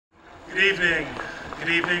Good evening. Good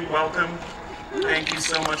evening. Welcome. Thank you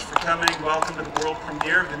so much for coming. Welcome to the world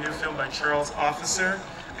premiere of the new film by Charles Officer,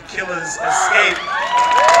 Akilla's Escape.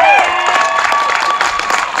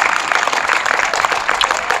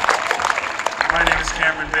 My name is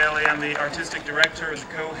Cameron Bailey. I'm the artistic director and the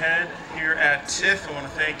co-head here at TIFF. I want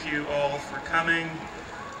to thank you all for coming.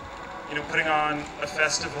 You know, putting on a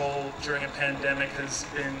festival during a pandemic has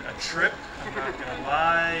been a trip, I'm not going to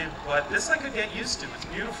lie, but this I could get used to. It's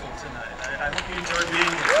beautiful tonight. I hope you enjoy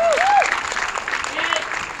being here.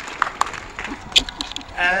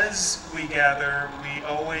 As we gather, we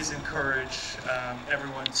always encourage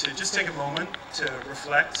everyone to just take a moment to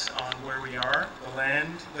reflect on where we are, the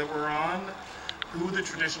land that we're on, who the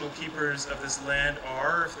traditional keepers of this land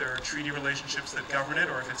are, if there are treaty relationships that govern it,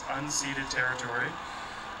 or if it's unceded territory.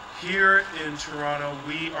 Here in Toronto,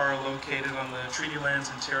 we are located on the treaty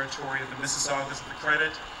lands and territory of the Mississaugas of the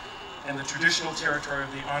Credit and the traditional territory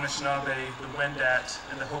of the Anishinaabe, the Wendat,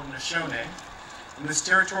 and the Haudenosaunee. And this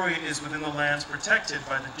territory is within the lands protected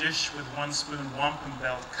by the Dish with One Spoon Wampum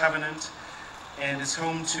Belt Covenant and is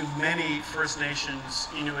home to many First Nations,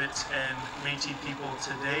 Inuit, and Métis people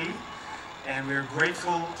today. And we are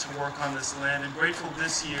grateful to work on this land and grateful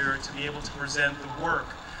this year to be able to present the work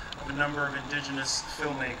of a number of Indigenous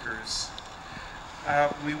filmmakers.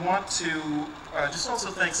 We want to just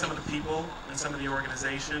also thank some of the people and some of the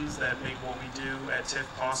organizations that make what we do at TIFF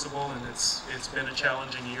possible, and it's been a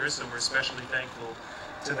challenging year, so we're especially thankful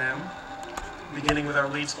to them. Beginning with our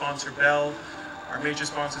lead sponsor, Bell, our major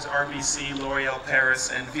sponsors, RBC, L'Oreal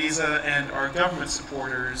Paris, and Visa, and our government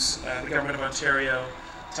supporters, the Government of Ontario,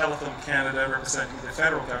 Telefilm Canada, representing the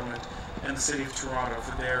federal government, and the City of Toronto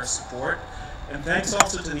for their support. And thanks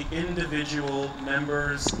also to the individual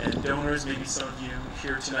members and donors, maybe some of you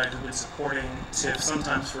here tonight who've been supporting TIFF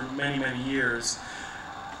sometimes for many, many years.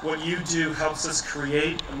 What you do helps us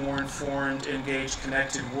create a more informed, engaged,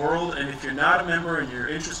 connected world. And if you're not a member and you're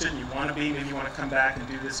interested and you want to be, maybe you want to come back and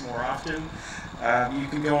do this more often, you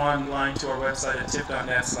can go online to our website at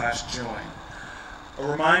tiff.net/join. A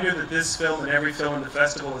reminder that this film and every film in the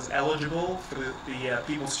festival is eligible for the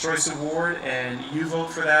People's Choice Award, and you vote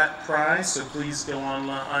for that prize, so please go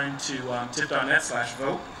online to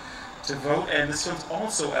tiff.net/vote to vote. And this film's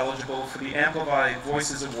also eligible for the Amplify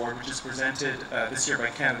Voices Award, which is presented this year by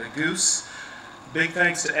Canada Goose. Big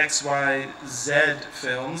thanks to XYZ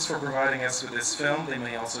Films for providing us with this film. They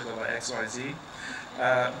may also go by XYZ.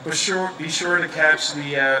 Be sure to catch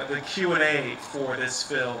the Q&A for this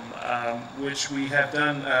film, which we have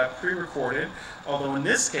done pre-recorded, although in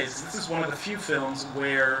this case, this is one of the few films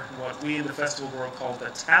where what we in the festival world call the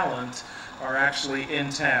talent are actually in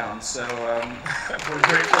town, so we're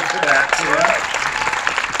grateful for that too.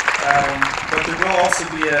 But there will also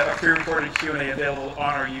be a pre-recorded Q&A available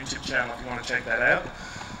on our YouTube channel if you want to check that out.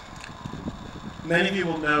 Many of you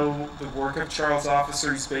will know the work of Charles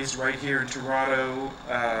Officer. He's based right here in Toronto.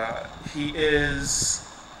 He is,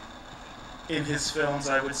 in his films,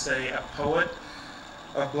 I would say, a poet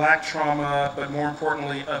of Black trauma, but more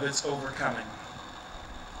importantly, of its overcoming.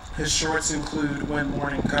 His shorts include When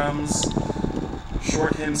Morning Comes,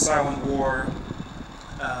 short hymn Silent War,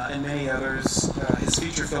 and many others. His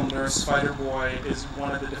feature film, Nurse Fighter Boy, is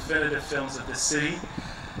one of the definitive films of this city.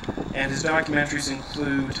 And his documentaries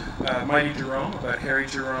include Mighty Jerome, about Harry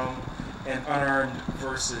Jerome, and Unarmed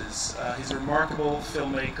Verses. He's a remarkable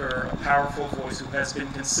filmmaker, a powerful voice who has been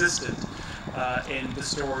consistent in the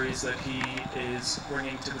stories that he is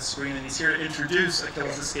bringing to the screen. And he's here to introduce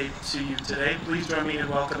Akilla's Escape to you today. Please join me in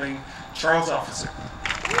welcoming Charles Officer.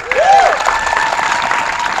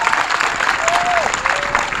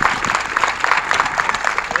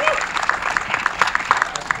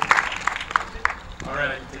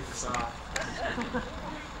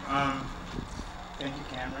 Thank you,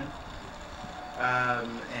 Cameron.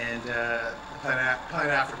 And the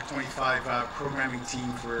Planet Africa 25 programming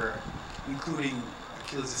team for including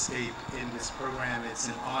Akilla's Escape in this program. It's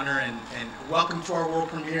an honor, and welcome to our world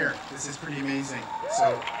premiere. This is pretty amazing.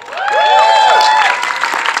 So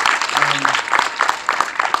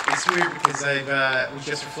it's weird because I was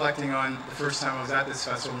just reflecting on the first time I was at this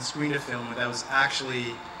festival and screened a film, and that was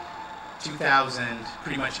actually 2000,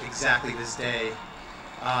 pretty much exactly this day.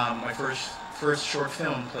 My first short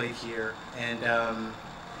film played here, and it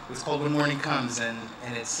was called When Morning Comes, and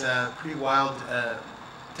it's pretty wild to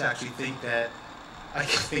actually think that I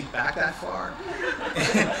can think back that far.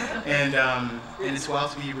 and it's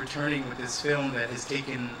wild to be returning with this film that has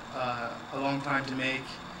taken a long time to make.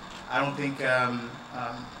 I don't think,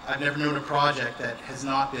 I've never known a project that has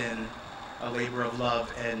not been a labor of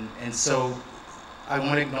love, and so I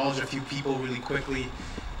want to acknowledge a few people really quickly.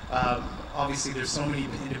 obviously there's so many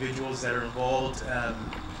individuals that are involved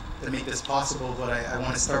that make this possible, but I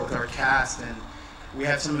want to start with our cast. And we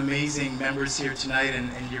have some amazing members here tonight, and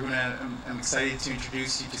I'm excited to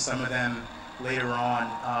introduce you to some of them later on.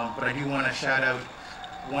 But I do want to shout out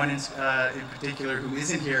one in particular who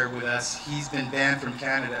isn't here with us. He's been banned from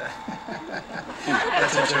Canada.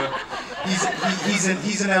 That's a joke.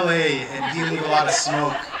 He's in LA and dealing with a lot of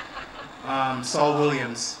smoke. Saul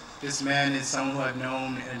Williams. This man is someone who I've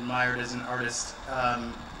known and admired as an artist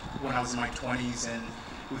when I was in my 20s, and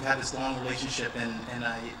we've had this long relationship, and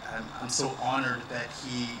I'm so honored that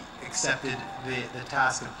he accepted the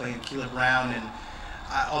task of playing Akilla Brown. And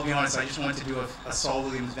I'll be honest, I just wanted to do a Saul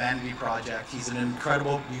Williams vanity project. He's an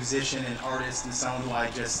incredible musician and artist and someone who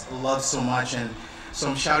I just love so much, and so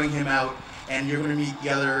I'm shouting him out. And you're going to meet the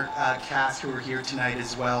other cast who are here tonight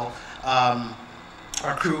as well.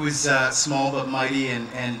 Our crew is small but mighty, and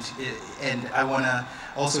I want to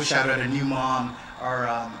also shout out a new mom, our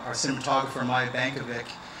cinematographer, Maya Bankovic.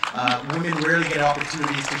 Women rarely get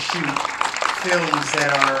opportunities to shoot films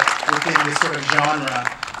that are within this sort of genre.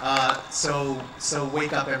 So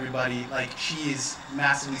wake up, everybody. Like, she is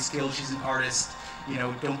massively skilled. She's an artist. You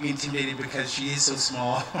know, don't be intimidated because she is so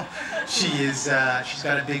small. She's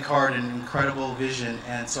got a big heart and incredible vision,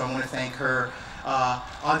 and so I want to thank her.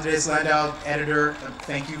 Andres Landau, editor,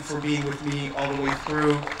 thank you for being with me all the way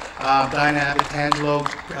through. Diana Abitangelo,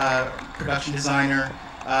 production designer,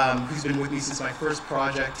 who's been with me since my first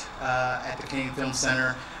project at the Canadian Film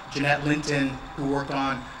Center. Jeanette Linton, who worked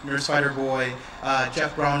on Nurse Fighter Boy.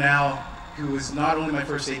 Jeff Brownell, who was not only my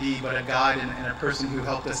first AD, but a guide and a person who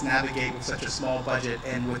helped us navigate with such a small budget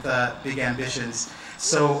and with big ambitions.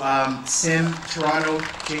 So Sim, Toronto,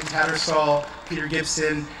 James Hattersall, Peter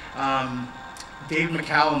Gibson, David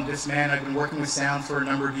McCallum, this man, I've been working with sound for a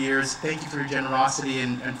number of years. Thank you for your generosity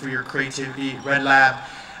and for your creativity. Red Lab,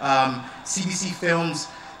 CBC Films,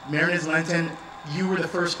 Marinez Lenton, you were the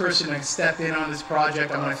first person to step in on this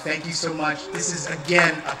project. I want to thank you so much. This is,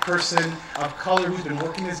 again, a person of color who's been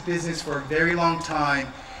working this business for a very long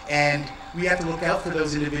time, and we have to look out for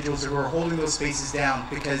those individuals who are holding those spaces down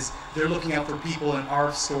because they're looking out for people in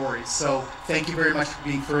our stories. So thank you very much for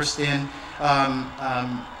being first in.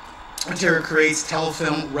 Ontario Creates,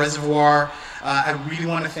 Telefilm, Reservoir. I really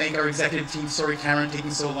want to thank our executive team. Sorry, Cameron, taking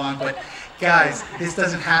so long, but guys, this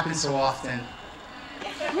doesn't happen so often.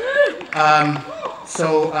 Karen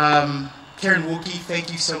Woolke,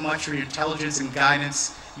 thank you so much for your intelligence and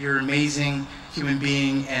guidance. You're an amazing human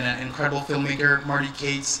being and an incredible filmmaker. Marty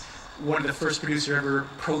Cates, one of the first producers ever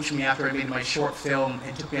approached me after I made my short film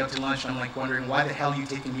and took me out to lunch. I'm like wondering, why the hell are you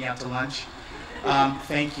taking me out to lunch?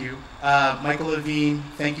 Thank you. Michael Levine,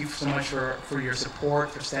 thank you so much for your support,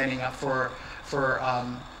 for standing up for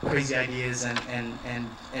crazy ideas and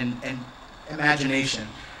imagination.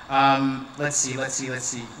 Let's see.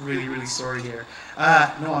 Really sorry here.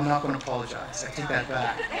 No, I'm not going to apologize. I take that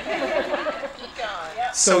back.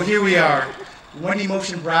 So here we are. Wendy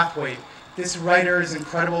Motion Brathwaite. This writer is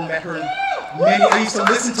incredible. Met her in I used to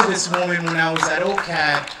listen to this woman when I was at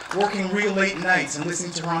OCAD, working real late nights and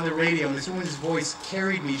listening to her on the radio. And this woman's voice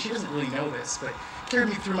carried me. She doesn't really know this, but carried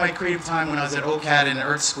me through my creative time when I was at OCAD and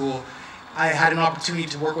art school. I had an opportunity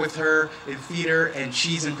to work with her in theater, and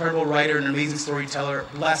she's an incredible writer and an amazing storyteller.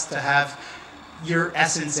 Blessed to have your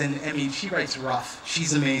essence, and I mean, she writes rough.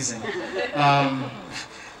 She's amazing.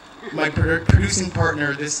 My producing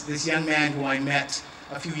partner, this young man who I met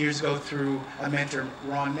a few years ago through a mentor,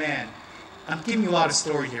 Ron Mann. I'm giving you a lot of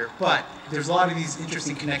story here, but there's a lot of these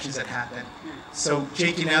interesting connections that happen. So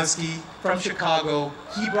Jake Yanowski from Chicago,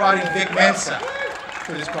 he brought in Vic Mensa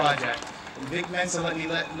for this project. And Vic Mensa, let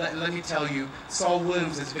me tell you, Saul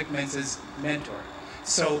Williams is Vic Mensa's mentor.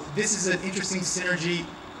 So this is an interesting synergy.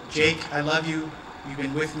 Jake, I love you. You've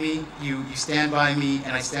been with me. You stand by me,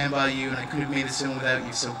 and I stand by you, and I couldn't have made this film without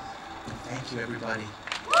you. So thank you, everybody.